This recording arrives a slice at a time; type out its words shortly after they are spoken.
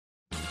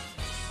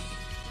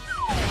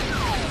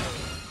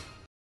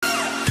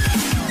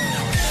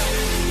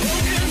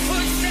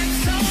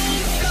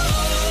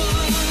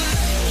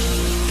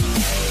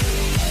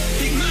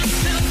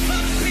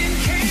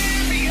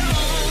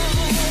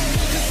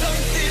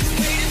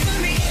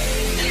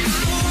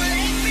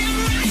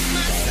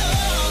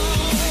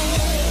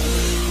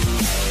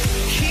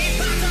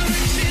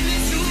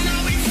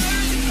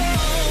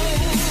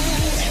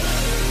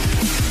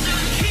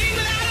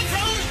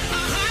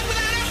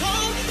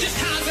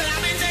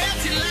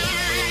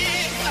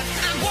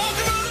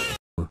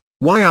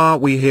Why are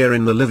we here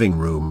in the living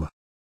room?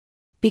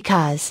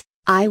 Because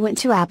I went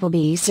to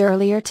Applebee's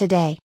earlier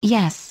today.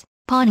 Yes,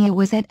 Pania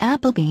was at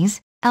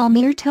Applebee's.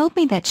 Almir told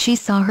me that she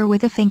saw her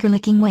with the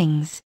finger-licking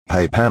wings.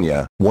 Hey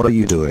Pania, what are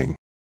you doing?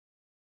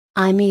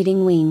 I'm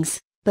eating wings,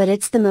 but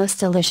it's the most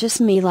delicious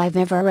meal I've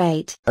ever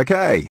ate.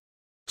 Okay.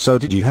 So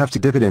did you have to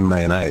dip it in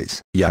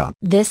mayonnaise? Yeah.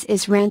 This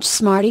is ranch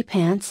smarty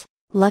pants.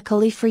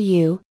 Luckily for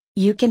you,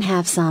 you can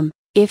have some,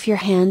 if your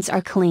hands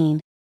are clean.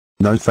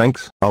 No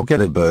thanks, I'll get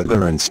a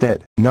burger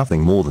instead.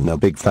 Nothing more than a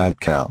big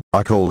fat cow,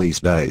 I call these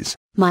days.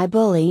 My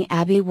bully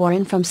Abby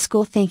Warren from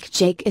school think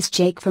Jake is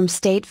Jake from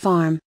State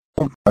Farm.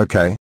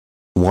 Okay.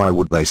 Why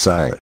would they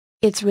say it?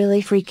 It's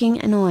really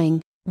freaking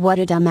annoying. What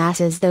a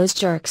dumbasses those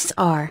jerks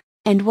are.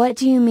 And what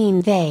do you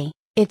mean they?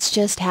 It's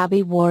just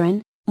Abby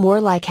Warren,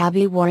 more like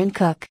Abby Warren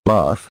Cook.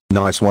 Laugh,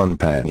 nice one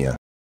Pania.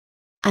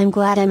 I'm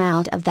glad I'm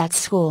out of that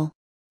school.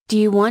 Do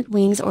you want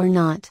wings or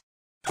not?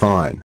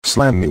 Fine,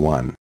 slam me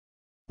one.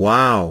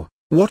 Wow,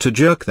 what a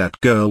jerk that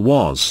girl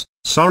was.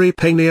 Sorry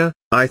Pania,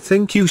 I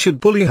think you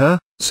should bully her,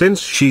 since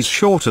she's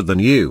shorter than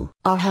you.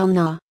 Oh hell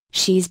nah,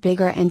 she's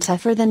bigger and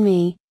tougher than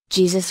me.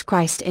 Jesus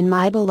Christ in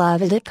my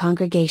beloved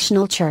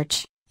Congregational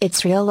Church,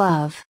 it's real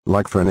love.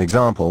 Like for an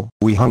example,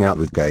 we hung out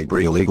with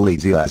Gabriel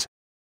Iglesias.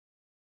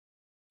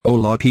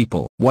 Hola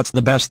people, what's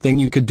the best thing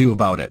you could do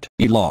about it?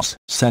 Y los,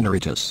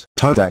 senoritas.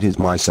 That is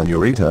my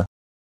senorita.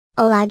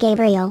 Hola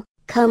Gabriel,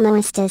 ¿cómo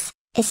estás?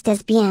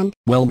 ¿Estás bien?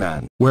 Well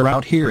man, we're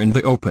out here in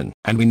the open,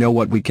 and we know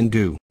what we can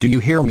do. Do you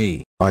hear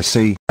me? I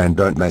see, and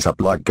don't mess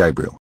up like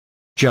Gabriel.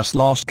 Just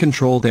lost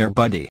control there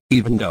buddy.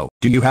 Even though,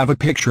 do you have a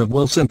picture of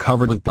Wilson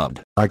covered with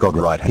blood? I got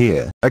right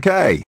here,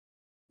 okay.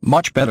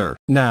 Much better.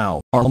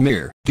 Now,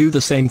 Almir, do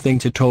the same thing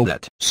to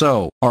Toadette.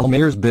 So,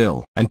 Almir's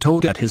Bill, and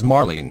Toadette his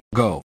Marlene,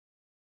 go.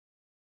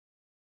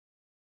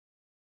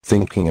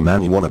 Thinking a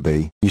man you wanna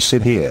be, you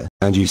sit here,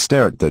 and you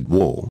stare at that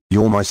wall.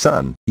 You're my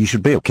son, you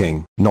should be a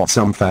king, not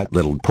some fat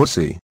little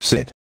pussy.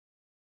 Sit.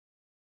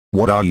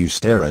 What are you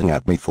staring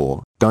at me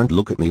for? Don't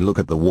look at me, look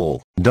at the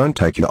wall. Don't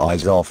take your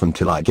eyes off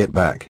until I get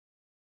back.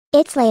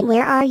 It's late,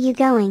 where are you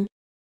going?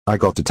 I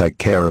got to take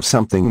care of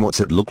something. What's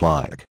it look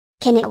like?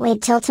 Can it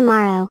wait till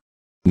tomorrow?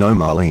 No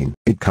Marlene,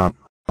 it can't.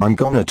 I'm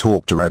gonna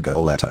talk to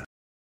Regoletta.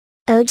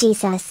 Oh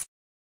Jesus.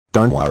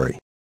 Don't worry.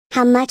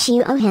 How much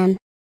you owe him?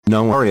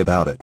 Don't worry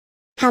about it.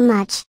 How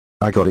much?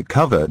 I got it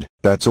covered,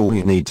 that's all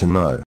you need to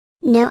know.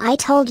 No, I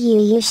told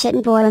you you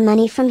shouldn't borrow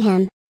money from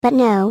him, but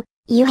no,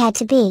 you had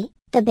to be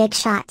the big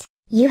shot.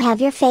 You have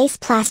your face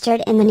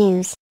plastered in the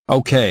news.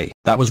 Okay,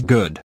 that was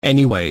good.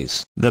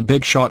 Anyways, the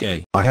big shot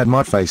I had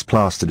my face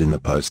plastered in the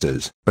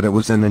posters, but it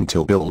wasn't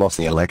until Bill lost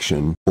the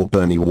election, or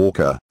Bernie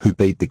Walker, who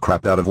beat the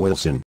crap out of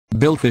Wilson.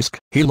 Bill Fisk,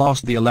 he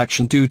lost the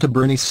election due to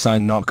Bernie's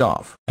sign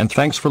knockoff. And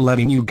thanks for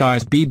letting you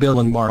guys be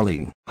Bill and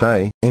Marlene.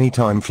 Hey,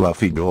 anytime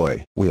fluffy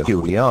boy, we're who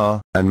we are,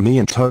 and me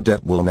and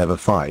Toadette will never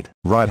fight,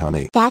 right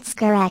honey? That's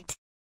correct.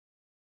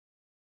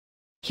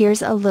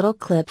 Here's a little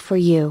clip for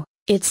you.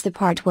 It's the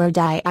part where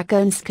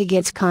Diakonska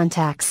gets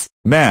contacts.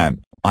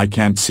 Man, I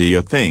can't see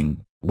a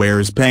thing.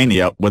 Where's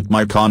Pania with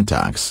my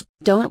contacts?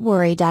 Don't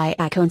worry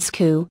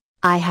Diakonsku,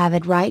 I have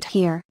it right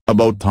here.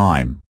 About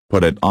time.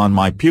 Put it on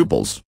my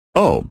pupils.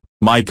 Oh,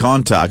 my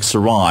contacts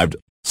arrived.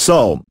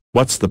 So,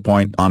 what's the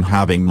point on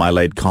having my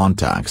late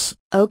contacts?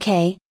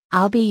 Okay,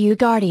 I'll be you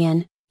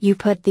guardian. You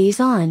put these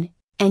on,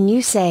 and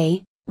you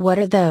say, what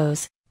are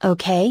those,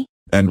 okay?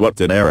 And what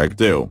did Eric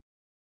do?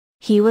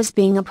 He was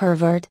being a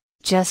pervert.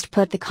 Just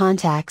put the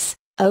contacts,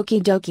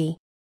 okie dokie.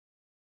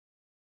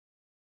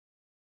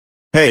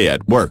 Hey,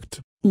 it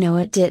worked. No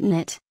it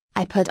didn't.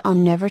 I put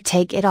on never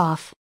take it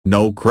off.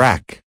 No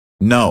crack.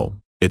 No,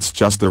 it's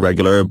just the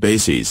regular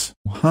bases.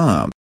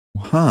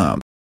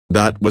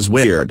 That was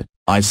weird.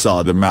 I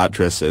saw the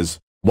mattresses.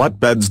 What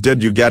beds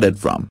did you get it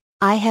from?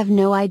 I have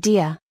no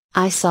idea.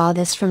 I saw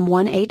this from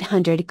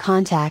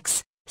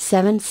 1-800-CONTACTS,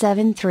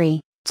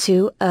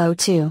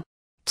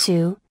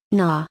 773-202.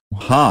 Nah.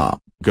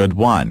 Good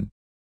one.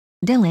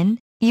 Dylan,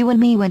 you and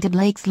me went to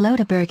Blake's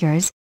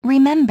Lotaburgers,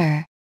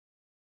 remember?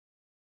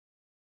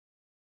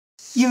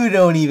 You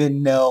don't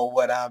even know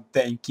what I'm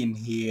thinking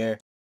here.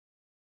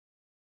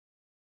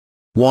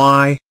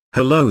 Why,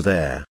 hello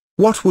there.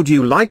 What would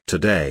you like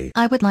today?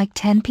 I would like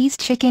 10-piece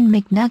chicken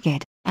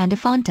McNugget, and a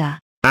Fanta.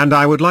 And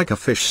I would like a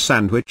fish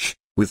sandwich,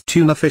 with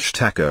tuna fish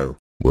taco.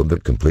 Will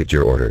that complete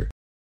your order?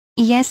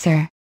 Yes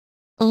sir.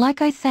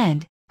 Like I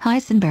said,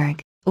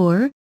 Heisenberg,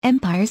 or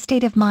Empire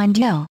State of Mind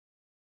yo.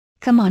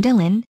 Come on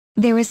Dylan,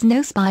 there is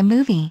no spy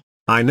movie.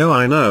 I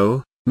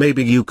know,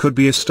 maybe you could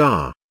be a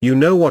star, you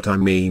know what I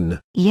mean.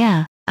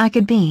 Yeah, I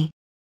could be.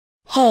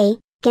 Hey,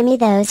 give me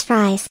those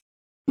fries.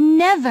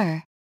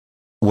 Never!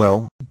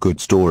 Well, good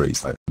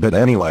stories though. But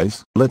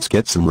anyways, let's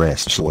get some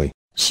rest shall we?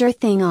 Sure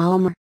thing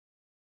Almer.